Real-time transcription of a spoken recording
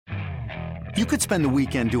You could spend the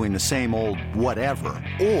weekend doing the same old whatever,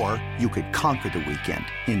 or you could conquer the weekend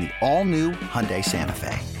in the all-new Hyundai Santa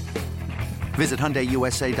Fe. Visit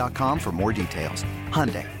HyundaiUSA.com for more details.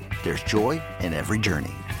 Hyundai, there's joy in every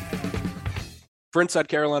journey. For Inside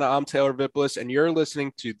Carolina, I'm Taylor Vippolis, and you're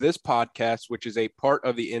listening to this podcast, which is a part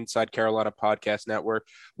of the Inside Carolina Podcast Network.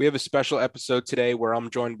 We have a special episode today where I'm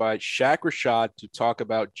joined by Shak Rashad to talk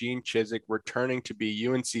about Gene Chizik returning to be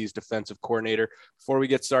UNC's defensive coordinator. Before we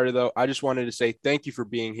get started, though, I just wanted to say thank you for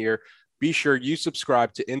being here. Be sure you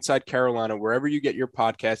subscribe to Inside Carolina wherever you get your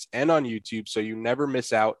podcasts and on YouTube so you never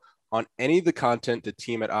miss out on any of the content the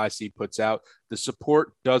team at IC puts out. The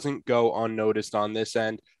support doesn't go unnoticed on this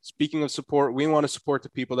end. Speaking of support, we want to support the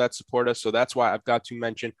people that support us, so that's why I've got to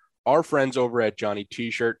mention our friends over at Johnny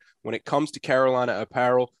T-Shirt. When it comes to Carolina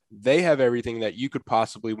apparel, they have everything that you could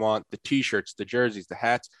possibly want: the T-shirts, the jerseys, the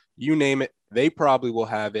hats, you name it, they probably will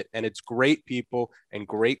have it. And it's great people and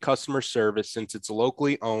great customer service since it's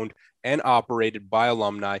locally owned and operated by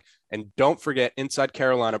alumni. And don't forget, Inside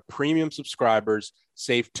Carolina premium subscribers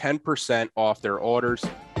save 10% off their orders.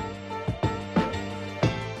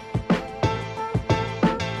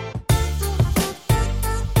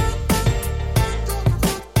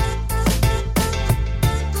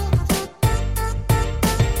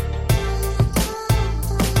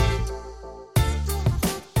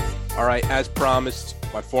 All right, as promised,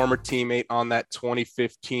 my former teammate on that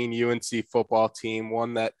 2015 UNC football team,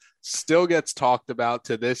 one that still gets talked about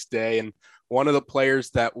to this day, and one of the players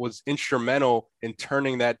that was instrumental in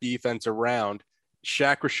turning that defense around,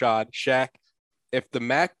 Shak Rashad. Shak, if the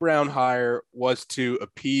Mac Brown hire was to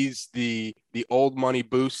appease the old money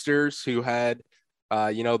boosters who had,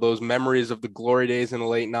 those memories of the glory days in the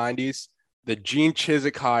late 90s, the Gene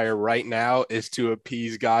Chizik hire right now is to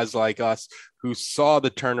appease guys like us who saw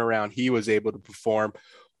the turnaround he was able to perform.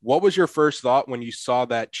 What was your first thought when you saw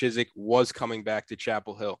that Chizik was coming back to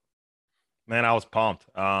Chapel Hill? Man, I was pumped.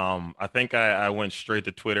 I think I went straight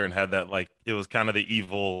to Twitter and had that, like, it was kind of the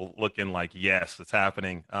evil looking, like, yes, it's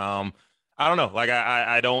happening. I don't know. Like,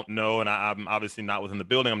 I don't know, and I'm obviously not within the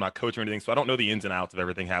building. I'm not coaching or anything, so I don't know the ins and outs of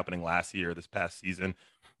everything happening last year, this past season.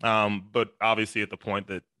 But obviously at the point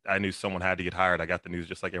that I knew someone had to get hired, I got the news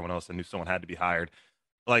just like everyone else. I knew someone had to be hired.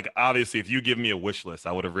 Like, obviously, if you give me a wish list,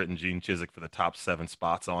 I would have written Gene Chizik for the top 7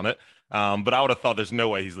 spots on it. But I would have thought there's no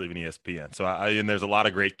way he's leaving ESPN. So and there's a lot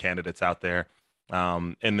of great candidates out there.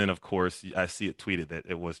 And then, of course, I see it tweeted that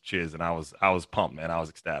it was Chiz, and I was pumped, man. I was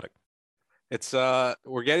ecstatic. It's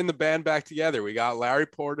we're getting the band back together. We got Larry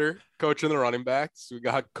Porter coaching the running backs. We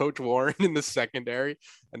got Coach Warren in the secondary,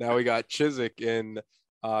 and now we got Chizik in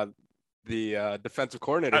the defensive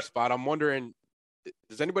coordinator spot. I'm wondering,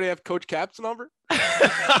 does anybody have Coach Cap's number?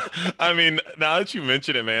 I mean, now that you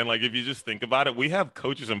mention it, man, like, if you just think about it, we have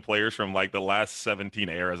coaches and players from like the last 17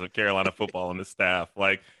 eras of Carolina football on the staff.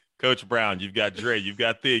 Like Coach Brown, you've got Dre, you've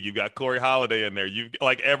got Thig, you've got Corey Holiday in there. You've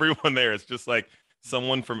like everyone there. It's just like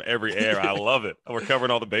someone from every era. I love it. We're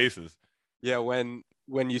covering all the bases. Yeah, when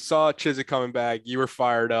you saw Chizik coming back, you were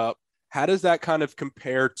fired up. How does that kind of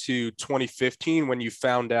compare to 2015 when you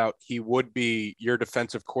found out he would be your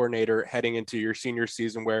defensive coordinator heading into your senior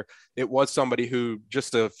season, where it was somebody who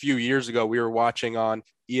just a few years ago we were watching on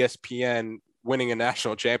ESPN winning a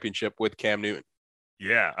national championship with Cam Newton?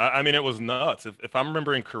 Yeah, I mean, it was nuts. If I'm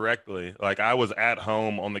remembering correctly, like, I was at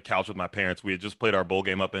home on the couch with my parents. We had just played our bowl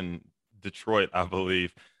game up in Detroit, I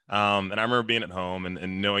believe. And I remember being at home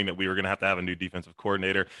and knowing that we were going to have a new defensive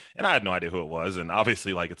coordinator, and I had no idea who it was. And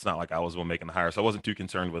obviously, like, it's not like I was the one making the hire, so I wasn't too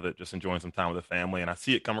concerned with it, just enjoying some time with the family. And I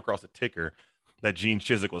see it come across the ticker that Gene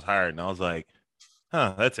Chizik was hired, and I was like,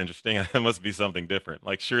 huh, that's interesting. It must be something different.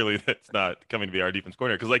 Like, surely that's not coming to be our defense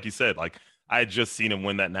coordinator. Because like you said, like, I had just seen him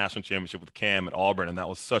win that national championship with Cam at Auburn, and that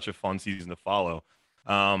was such a fun season to follow.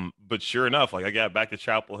 But sure enough, like, I got back to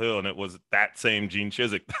Chapel Hill, and it was that same Gene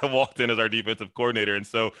Chizik that walked in as our defensive coordinator. And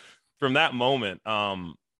so from that moment,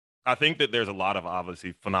 I think that there's a lot of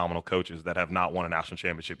obviously phenomenal coaches that have not won a national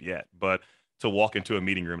championship yet, but to walk into a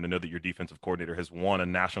meeting room and to know that your defensive coordinator has won a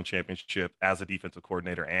national championship as a defensive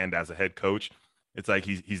coordinator and as a head coach, it's like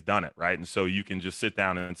he's done it, right? And so you can just sit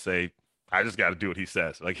down and say, I just got to do what he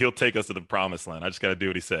says. Like, he'll take us to the promised land. I just got to do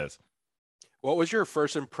what he says. What was your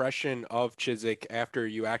first impression of Chizik after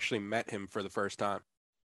you actually met him for the first time?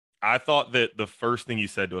 I thought that the first thing he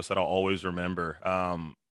said to us that I'll always remember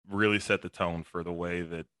really set the tone for the way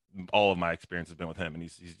that all of my experience has been with him. And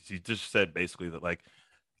he just said basically that, like,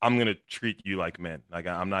 I'm going to treat you like men. Like,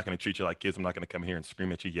 I'm not going to treat you like kids. I'm not going to come here and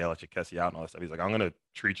scream at you, yell at you, cuss you out and all that stuff. He's like, I'm going to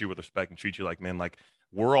treat you with respect and treat you like men. Like,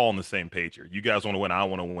 we're all on the same page here. You guys want to win. I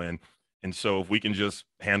want to win. And so if we can just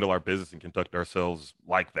handle our business and conduct ourselves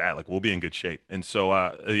like that, like we'll be in good shape. And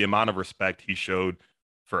so the amount of respect he showed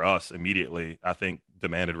for us immediately, I think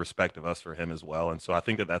demanded respect of us for him as well. And so I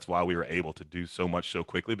think that that's why we were able to do so much so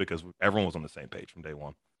quickly, because everyone was on the same page from day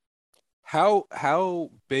one. How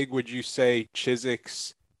big would you say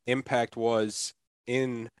Chizik's impact was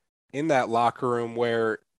in in that locker room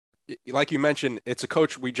where, like you mentioned, it's a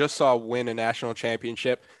coach we just saw win a national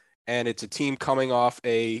championship, and it's a team coming off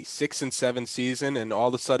a 6-7 season, and all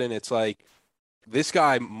of a sudden it's like this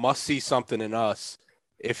guy must see something in us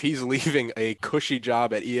if he's leaving a cushy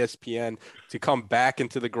job at ESPN to come back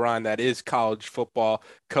into the grind that is college football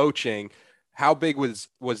coaching. How big was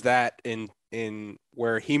that in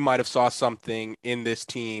where he might have saw something in this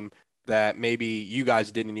team that maybe you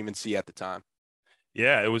guys didn't even see at the time?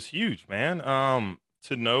 Yeah, it was huge, man.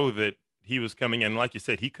 To know that he was coming in, like you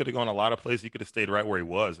said, he could have gone a lot of places. He could have stayed right where he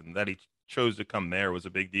was, and that he chose to come there was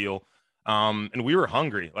a big deal. And we were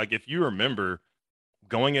hungry. Like if you remember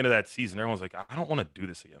going into that season, everyone's like, I don't want to do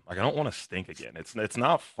this again. Like I don't want to stink again. It's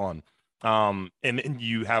not fun. And then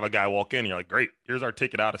you have a guy walk in, and you're like, great, here's our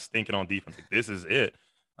ticket out of stinking on defense. Like, this is it.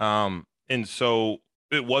 And so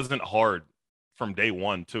it wasn't hard from day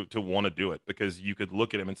one to want to do it, because you could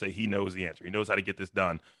look at him and say he knows the answer. He knows how to get this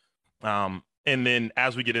done. And then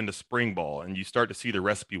as we get into spring ball and you start to see the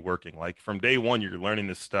recipe working, like from day one, you're learning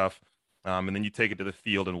this stuff. And then you take it to the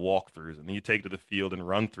field and walkthroughs, and then you take it to the field and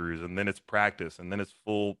run throughs, and then it's practice, and then it's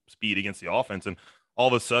full speed against the offense. And all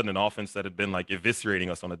of a sudden, an offense that had been like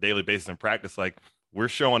eviscerating us on a daily basis in practice, like we're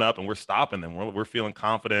showing up and we're stopping them. We're feeling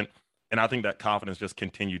confident. And I think that confidence just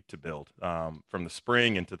continued to build from the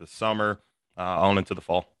spring into the summer, on into the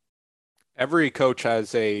fall. Every coach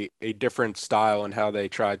has a different style in how they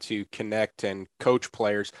try to connect and coach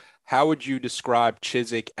players. How would you describe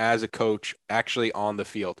Chizik as a coach actually on the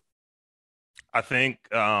field? I think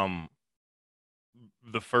the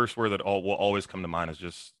first word that will always come to mind is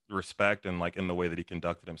just respect, and like in the way that he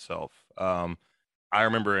conducted himself. I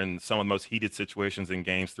remember in some of the most heated situations in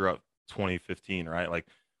games throughout 2015, right? Like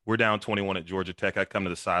we're down 21 at Georgia Tech. I come to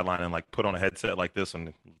the sideline and like put on a headset like this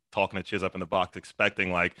and talking to Chiz up in the box,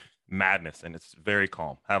 expecting like madness. And it's very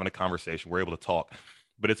calm, having a conversation. We're able to talk.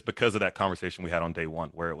 But it's because of that conversation we had on day one,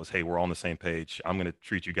 where it was, hey, we're on the same page. I'm going to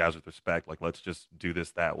treat you guys with respect. Like, let's just do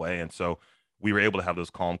this that way. And so we were able to have those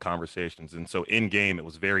calm conversations. And so in game, it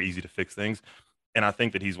was very easy to fix things. And I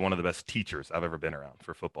think that he's one of the best teachers I've ever been around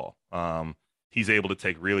for football. He's able to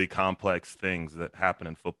take really complex things that happen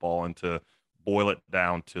in football and to boil it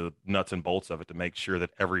down to nuts and bolts of it, to make sure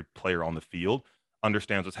that every player on the field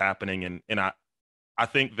understands what's happening. And I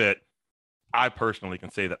think that I personally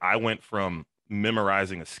can say that I went from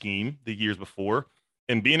memorizing a scheme the years before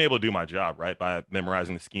and being able to do my job, right, by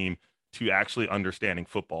memorizing the scheme, to actually understanding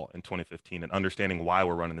football in 2015 and understanding why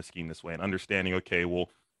we're running the scheme this way, and understanding, okay, well,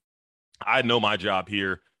 I know my job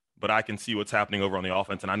here, but I can see what's happening over on the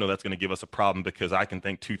offense, and I know that's going to give us a problem because I can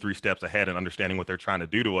think 2-3 steps ahead and understanding what they're trying to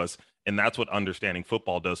do to us. And that's what understanding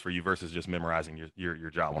football does for you versus just memorizing your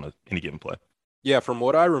job on any given play. Yeah, from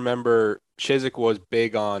what I remember, Chizik was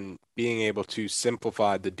big on being able to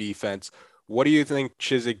simplify the defense. What do you think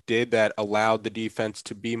Chizik did that allowed the defense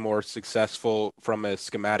to be more successful from a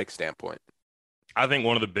schematic standpoint? I think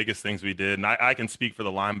one of the biggest things we did, and I can speak for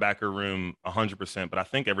the linebacker room 100%, but I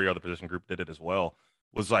think every other position group did it as well,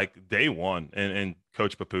 was like day one, and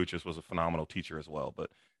Coach Papuchis was a phenomenal teacher as well. But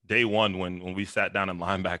day one, when we sat down in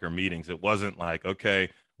linebacker meetings, it wasn't like, okay,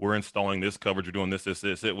 we're installing this coverage, we're doing this, this,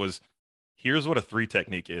 this. It was, here's what a 3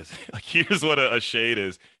 technique is. Like, here's what a shade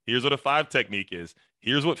is. Here's what a 5 technique is.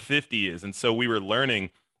 Here's what 50 is. And so we were learning.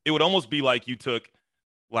 It would almost be like you took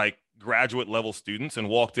like graduate level students and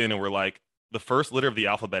walked in and were like, the first letter of the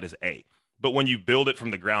alphabet is A. But when you build it from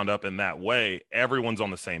the ground up in that way, everyone's on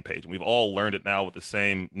the same page. And we've all learned it now with the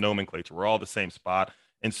same nomenclature. We're all the same spot.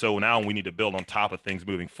 And so now we need to build on top of things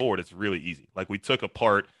moving forward. It's really easy. Like we took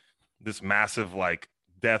apart this massive like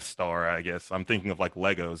Death Star, I guess. I'm thinking of like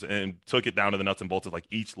Legos, and took it down to the nuts and bolts of like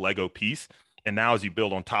each Lego piece. And now as you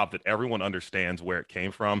build on top, that everyone understands where it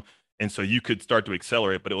came from. And so you could start to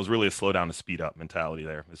accelerate, but it was really a slow down to speed up mentality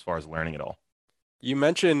there as far as learning it all. You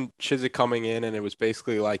mentioned Chizik coming in, and it was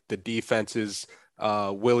basically like the defense's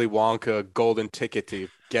Willy Wonka golden ticket to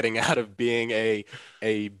getting out of being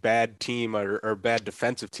a bad team or bad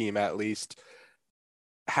defensive team at least.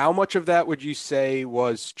 How much of that would you say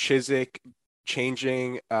was Chizik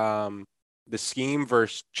changing the scheme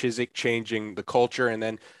versus Chizik changing the culture? And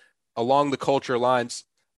then along the culture lines,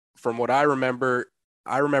 from what I remember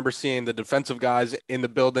seeing the defensive guys in the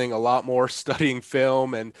building a lot more studying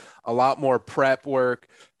film and a lot more prep work.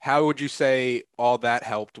 How would you say all that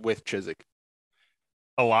helped with Chizik?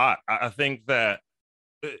 A lot. I think that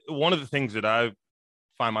one of the things that I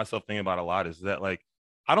find myself thinking about a lot is that, like,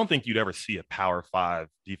 I don't think you'd ever see a Power 5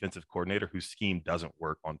 defensive coordinator whose scheme doesn't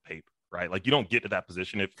work on paper, right? Like, you don't get to that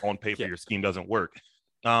position if on paper your scheme doesn't work.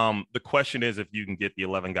 The question is if you can get the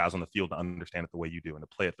 11 guys on the field to understand it the way you do and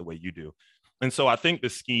to play it the way you do. And so I think the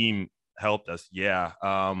scheme helped us, yeah.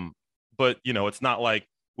 But, you know, it's not like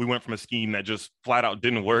we went from a scheme that just flat out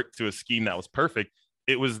didn't work to a scheme that was perfect.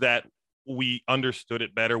 It was that we understood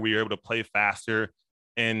it better. We were able to play faster.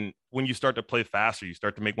 And when you start to play faster, you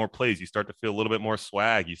start to make more plays. You start to feel a little bit more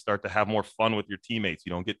swag. You start to have more fun with your teammates.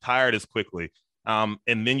 You don't get tired as quickly. And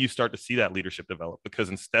then you start to see that leadership develop, because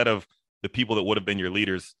instead of the people that would have been your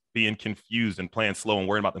leaders being confused and playing slow and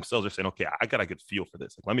worrying about themselves, they're saying, okay, I got a good feel for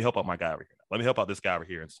this. Like, let me help out my guy over here. Let me help out this guy over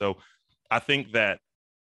here. And so I think that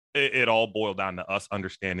it all boiled down to us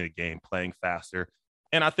understanding the game, playing faster.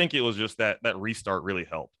 And I think it was just that restart really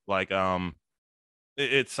helped. Like,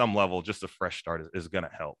 at some level, just a fresh start is going to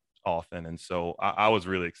help often. And so I was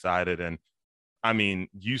really excited. And I mean,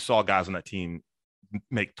 you saw guys on that team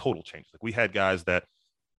make total changes. Like, we had guys that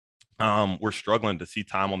were struggling to see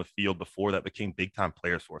time on the field before that became big time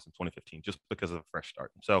players for us in 2015, just because of a fresh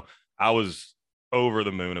start. And so I was over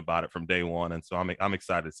the moon about it from day one. And so I'm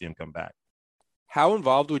excited to see him come back. How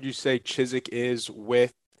involved would you say Chizik is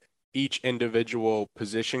with each individual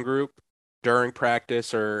position group during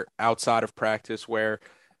practice or outside of practice, where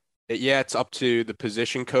it's up to the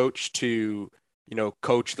position coach to,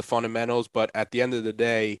 coach the fundamentals, but at the end of the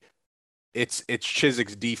day, it's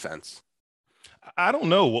Chizik's defense? I don't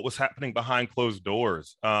know what was happening behind closed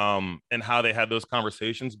doors and how they had those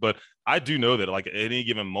conversations, but I do know that, like, at any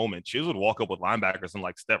given moment, Chiz would walk up with linebackers and,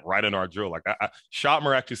 like, step right in our drill. Like,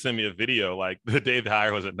 Shotmer actually sent me a video, like, the day the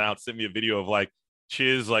hire was announced, sent me a video of, like,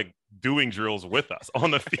 Chiz, like, doing drills with us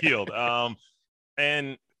on the field.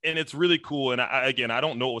 And it's really cool. And I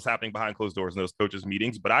don't know what was happening behind closed doors in those coaches'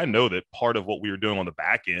 meetings, but I know that part of what we were doing on the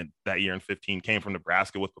back end that year in 15 came from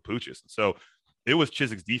Nebraska with Papuchis. So it was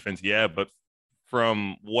Chizik's defense, yeah, but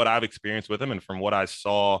from what I've experienced with him and from what I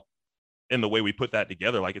saw in the way we put that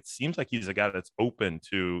together, like, it seems like he's a guy that's open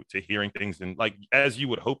to hearing things. And, like, as you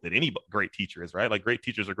would hope that any great teacher is, right? Like, great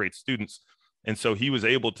teachers are great students. And so he was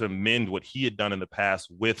able to mend what he had done in the past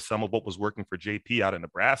with some of what was working for JP out in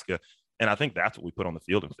Nebraska. And I think that's what we put on the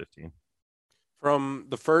field in 15. From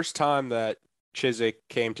the first time that Chizik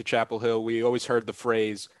came to Chapel Hill, we always heard the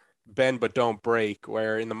phrase, bend but don't break,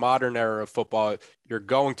 where in the modern era of football, you're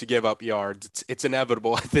going to give up yards. It's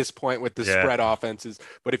inevitable at this point with the spread offenses.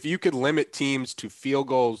 But if you could limit teams to field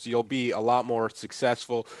goals, you'll be a lot more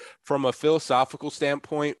successful. From a philosophical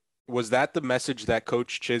standpoint, was that the message that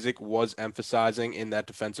Coach Chizik was emphasizing in that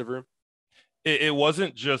defensive room? It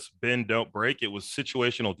wasn't just bend, don't break. It was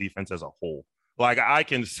situational defense as a whole. Like, I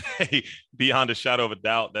can say beyond a shadow of a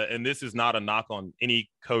doubt that, and this is not a knock on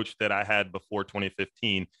any coach that I had before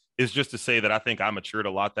 2015, is just to say that I think I matured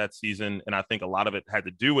a lot that season. And I think a lot of it had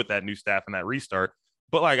to do with that new staff and that restart.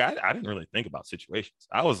 But, like, I didn't really think about situations.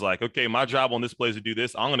 I was like, okay, my job on this play is to do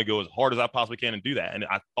this. I'm going to go as hard as I possibly can and do that. And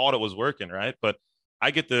I thought it was working, right? But I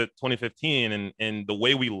get to 2015 and the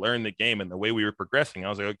way we learned the game and the way we were progressing, I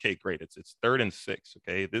was like, okay, great. It's 3rd and 6.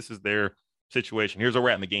 Okay. This is their situation. Here's where we're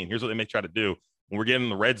at in the game. Here's what they may try to do. When we're getting in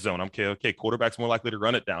the red zone, okay, quarterback's more likely to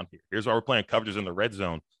run it down here. Here's why we're playing coverages in the red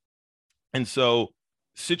zone. And so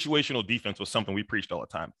situational defense was something we preached all the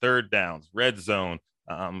time. 3rd downs, red zone,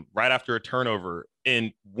 right after a turnover.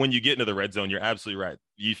 And when you get into the red zone, you're absolutely right.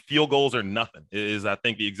 Field goals are nothing, is, I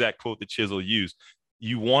think, the exact quote that Chisel used.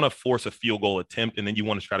 You want to force a field goal attempt, and then you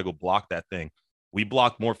want to try to go block that thing. We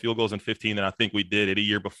blocked more field goals in 15 than I think we did a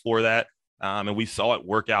year before that. And we saw it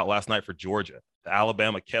work out last night for Georgia.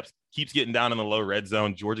 Alabama keeps getting down in the low red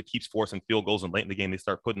zone. Georgia keeps forcing field goals, and late in the game, they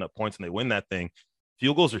start putting up points and they win that thing.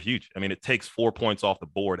 Field goals are huge. I mean, it takes 4 points off the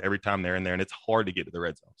board every time they're in there, and it's hard to get to the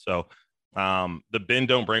red zone. So the bend,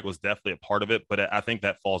 don't break was definitely a part of it, but I think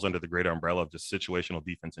that falls under the greater umbrella of just situational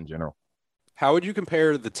defense in general. How would you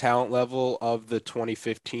compare the talent level of the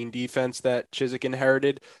 2015 defense that Chizik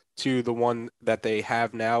inherited to the one that they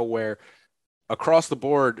have now, where across the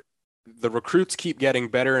board, the recruits keep getting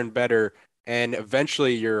better and better, and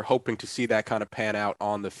eventually you're hoping to see that kind of pan out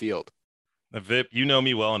on the field? Vip, you know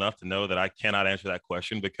me well enough to know that I cannot answer that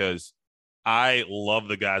question, because I love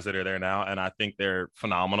the guys that are there now, and I think they're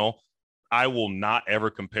phenomenal. I will not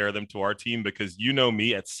ever compare them to our team, because you know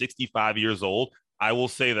me, at 65 years old, I will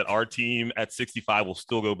say that our team at 65 will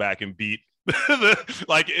still go back and beat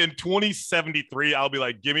like in 2073. I'll be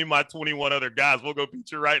like, give me my 21 other guys. We'll go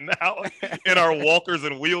beat you right now in our walkers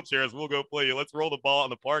and wheelchairs. We'll go play you. Let's roll the ball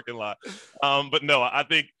in the parking lot. But no, I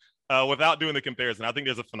think without doing the comparison, I think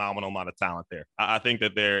there's a phenomenal amount of talent there. I think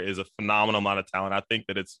that there is a phenomenal amount of talent. I think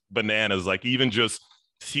that it's bananas. Like even just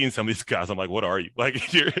seeing some of these guys, I'm like, what are you?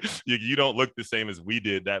 Like you don't look the same as we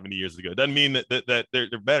did that many years ago. Doesn't mean that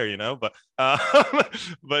they're better, but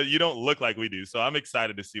but you don't look like we do. So I'm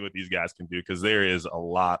excited to see what these guys can do because there is a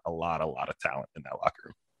lot of talent in that locker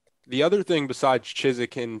room. The other thing besides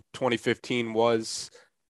Chizik in 2015 was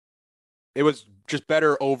it was just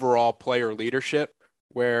better overall player leadership,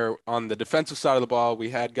 where on the defensive side of the ball,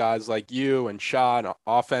 we had guys like you and Shaw. On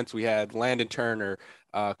offense, we had Landon Turner,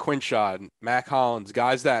 Quinshot, Mac Hollins,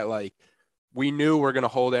 guys that like we knew were going to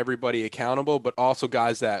hold everybody accountable, but also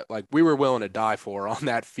guys that like we were willing to die for on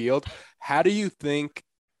that field. How do you think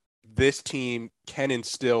this team can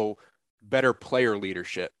instill better player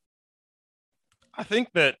leadership? I think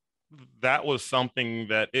that was something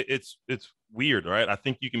that it's weird, right? I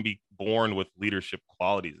think you can be born with leadership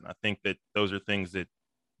qualities, and I think that those are things that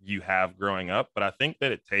you have growing up, but I think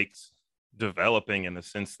that it takes developing in the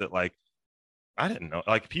sense that like I didn't know,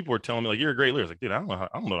 like people were telling me like you're a great leader. I was like, dude, I don't know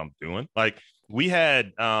what I'm doing. Like we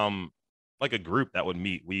had like a group that would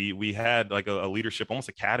meet. We had like a leadership, almost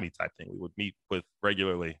academy type thing we would meet with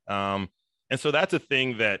regularly. And so that's a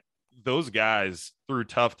thing that those guys through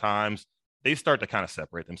tough times, they start to kind of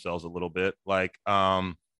separate themselves a little bit. Like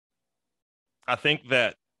I think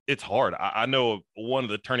that it's hard. I know one of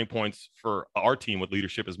the turning points for our team with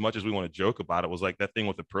leadership, as much as we want to joke about it, was like that thing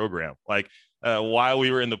with the program. Like while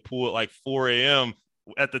we were in the pool at like 4 a.m.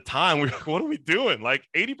 at the time, we were like, what are we doing? Like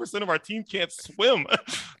 80% of our team can't swim.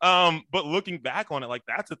 But looking back on it, like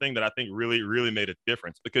that's the thing that I think really, really made a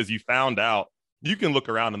difference because you found out you can look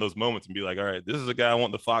around in those moments and be like, all right, this is a guy I want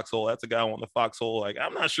in the foxhole. That's a guy I want in the foxhole. Like,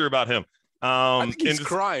 I'm not sure about him. I think he's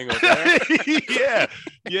crying over there.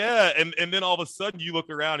 yeah. And then all of a sudden you look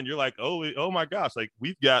around and you're like, oh my gosh, like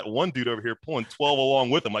we've got one dude over here pulling 12 along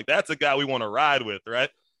with him. Like that's a guy we want to ride with, right?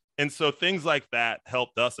 And so things like that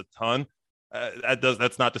helped us a ton.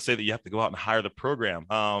 That's not to say that you have to go out and hire the program.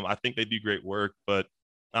 I think they do great work, but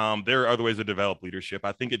there are other ways to develop leadership.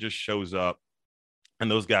 I think it just shows up and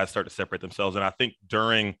those guys start to separate themselves. And I think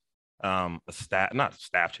during not a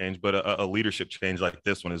staff change, but a leadership change like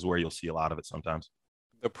this one is where you'll see a lot of it sometimes.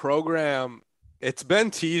 The program, it's been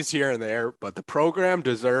teased here and there, but the program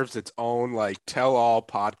deserves its own like tell-all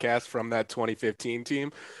podcast from that 2015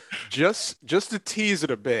 team. Just to tease it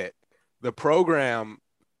a bit, the program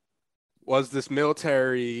was this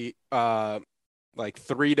military like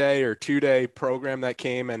 3-day or 2-day program that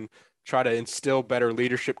came and try to instill better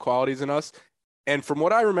leadership qualities in us. And from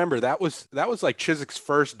what I remember, that was like Chizik's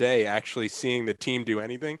first day actually seeing the team do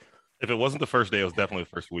anything. If it wasn't the first day, it was definitely the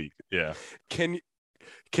first week. Yeah. Can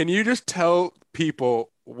you just tell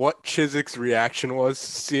people what Chizik's reaction was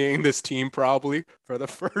seeing this team probably for the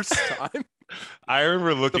first time? I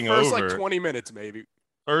remember looking the first over like 20 minutes, maybe.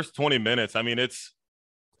 First 20 minutes. I mean,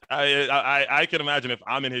 I can imagine if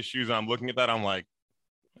I'm in his shoes and I'm looking at that, I'm like,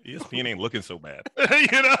 ESPN ain't looking so bad,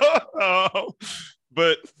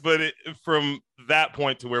 But from that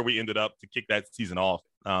point to where we ended up to kick that season off,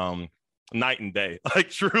 night and day, like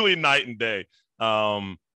truly night and day.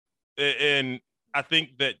 And I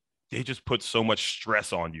think that they just put so much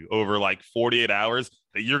stress on you over like 48 hours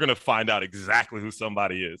that you're going to find out exactly who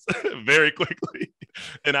somebody is very quickly.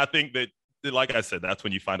 And I think that, like I said, that's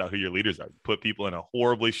when you find out who your leaders are. You put people in a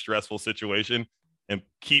horribly stressful situation and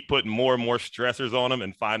keep putting more and more stressors on them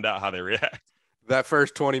and find out how they react. That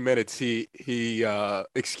first 20 minutes, he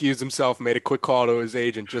excused himself, made a quick call to his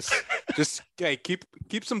agent. Just hey, keep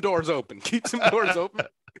some doors open. Keep some doors open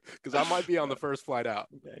because I might be on the first flight out.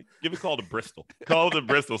 Okay. Give a call to Bristol. Call to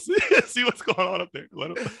Bristol. See what's going on up there.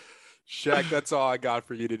 Shaq, that's all I got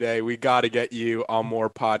for you today. We got to get you on more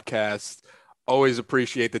podcasts. Always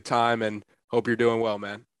appreciate the time and hope you're doing well,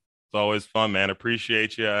 man. It's always fun, man.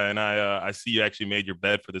 Appreciate you. And I see you actually made your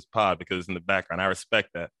bed for this pod because it's in the background. I respect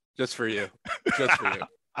that. Just for you. Just for you.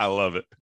 I love it.